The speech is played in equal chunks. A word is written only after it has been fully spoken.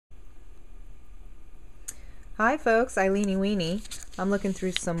Hi folks, Eileenie Weenie. I'm looking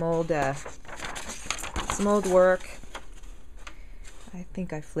through some old work. I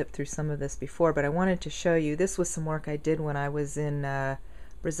think I flipped through some of this before, but I wanted to show you. This was some work I did when I was in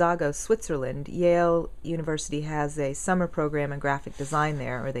Brissago, Switzerland. Yale University has a summer program in graphic design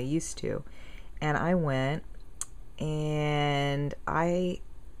there, or they used to. And I went, and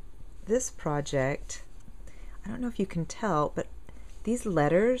this project, I don't know if you can tell, but these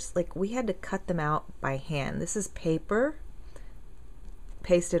letters, like, we had to cut them out by hand. This is paper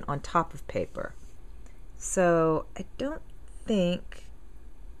pasted on top of paper. So I don't think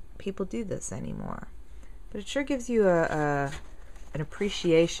people do this anymore, but it sure gives you an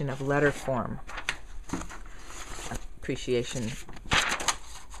appreciation of letter form, appreciation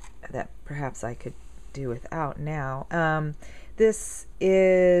that perhaps I could do without now. This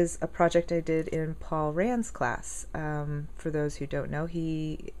is a project I did in Paul Rand's class. For those who don't know,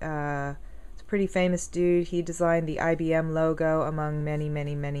 he's a pretty famous dude. He designed the IBM logo among many,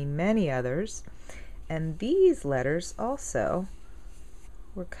 many, many, many others. And these letters also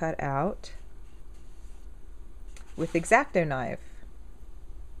were cut out with X-Acto knife.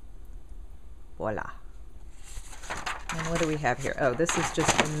 Voila. And what do we have here? Oh, this is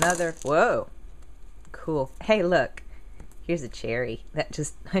just another, whoa, cool. Hey, look. Here's a cherry that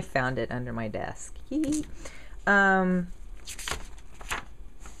just, I found it under my desk. Here's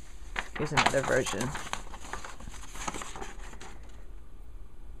another version.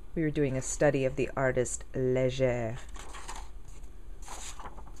 We were doing a study of the artist Léger.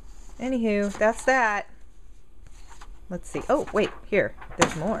 Anywho, that's that. Let's see. Oh, wait, here.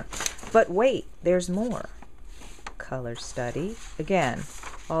 There's more. But wait, there's more. Color study. Again,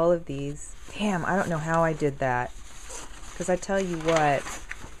 all of these. Damn, I don't know how I did that. Because I tell you what,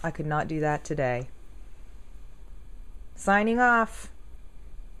 I could not do that today. Signing off.